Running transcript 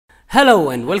Hello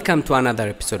and welcome to another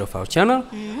episode of our channel.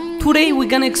 Today we're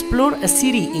gonna explore a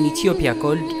city in Ethiopia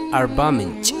called Arba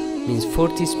Minch, means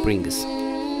 40 springs.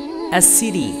 A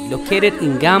city located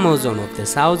in Gamo zone of the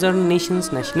southern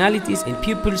nationalities and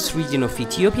peoples region of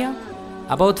Ethiopia,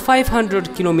 about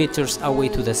 500 kilometers away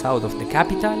to the south of the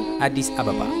capital, Addis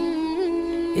Ababa.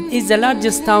 It is the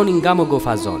largest town in Gamo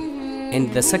Gofa zone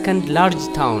and the second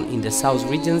largest town in the south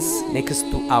regions next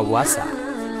to Awasa.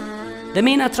 The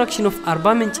main attraction of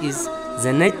Arba Minch is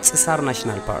the Minch Ethiopia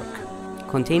National Park,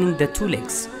 containing the two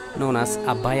lakes known as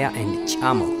Abaya and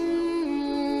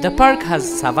Chamo. The park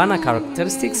has savanna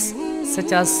characteristics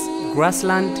such as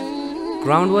grassland,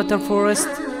 groundwater forest,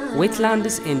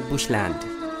 wetlands and bushland.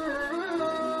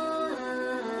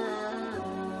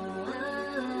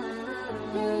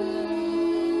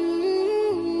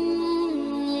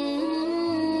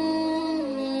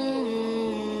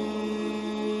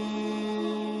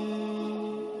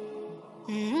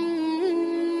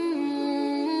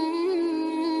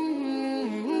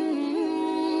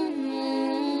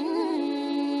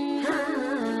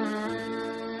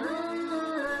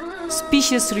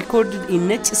 Species recorded in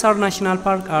Minch Ethiopia National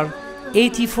Park are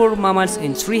 84 mammals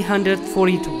and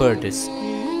 342 birds.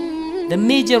 The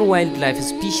major wildlife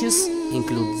species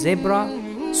include zebra,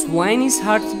 Swainis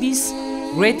hartebeest,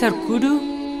 greater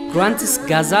kudu, Grantis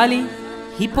gazelle,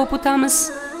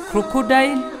 hippopotamus,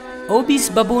 crocodile, obese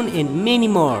baboon and many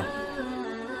more.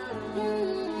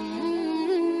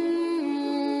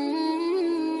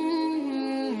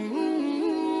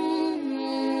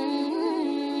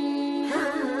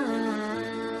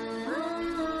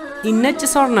 In Minch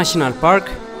Ethiopia National Park,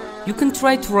 you can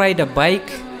try to ride a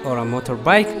bike or a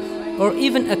motorbike or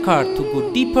even a car to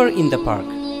go deeper in the park.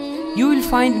 You will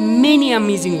find many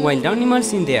amazing wild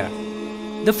animals in there.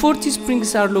 The 40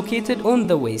 springs are located on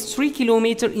the way 3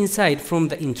 kilometers inside from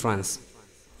the entrance.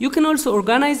 You can also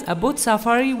organize a boat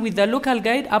safari with a local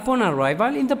guide upon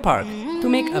arrival in the park to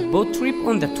make a boat trip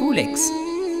on the two lakes.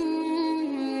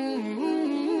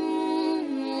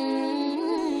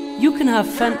 You can have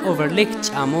fun over Lake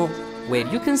Chamo,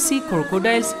 where you can see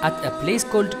crocodiles at a place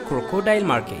called Crocodile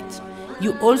Market.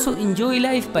 You also enjoy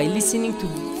life by listening to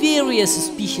various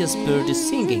species birds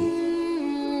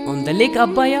singing. On the Lake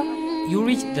Abaya, you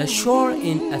reach the shore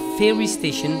and a ferry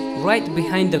station right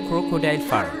behind the crocodile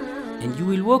farm, and you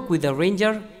will walk with a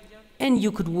ranger and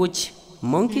you could watch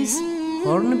monkeys,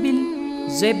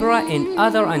 hornbill, zebra and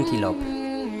other antelope.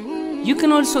 You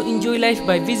can also enjoy life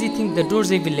by visiting the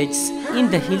Dorze villages in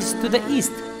the hills to the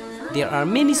east. There are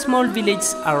many small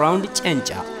villages around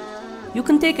Chencha. You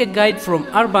can take a guide from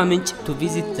Arba Minch to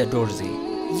visit the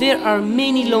Dorze. There are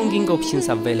many longing options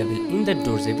available in the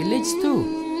Dorze village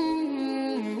too.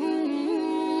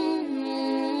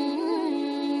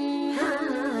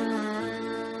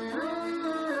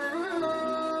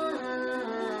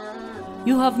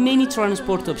 You have many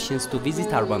transport options to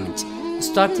visit Arba Minch,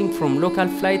 starting from local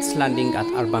flights landing at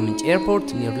Arba Minch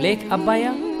Airport near Lake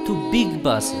Abaya to big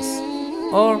buses.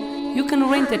 Or you can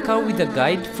rent a car with a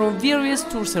guide from various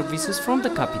tour services from the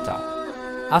capital.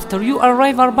 After you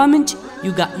arrive Arba Minch,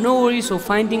 you got no worries of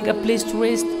finding a place to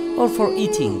rest or for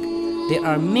eating. There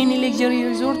are many luxury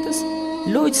resorts,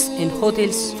 lodges and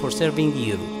hotels for serving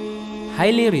you.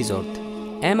 Haile Resort,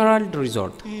 Emerald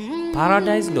Resort,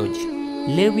 Paradise Lodge,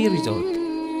 Lewi Resort,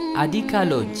 Adika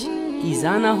Lodge,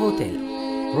 Izana Hotel,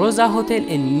 Rosa Hotel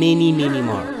and many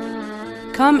more.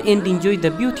 Come and enjoy the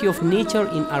beauty of nature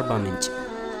in Arba Minch.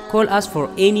 Call us for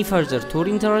any further tour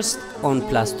interest on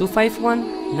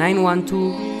 +251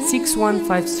 912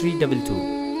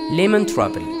 615322. Lemon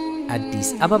Travel,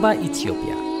 Addis Ababa,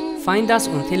 Ethiopia. Find us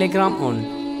on Telegram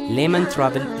on Lemon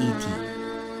Travel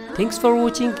ET. Thanks for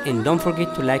watching and don't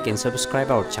forget to like and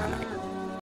subscribe our channel.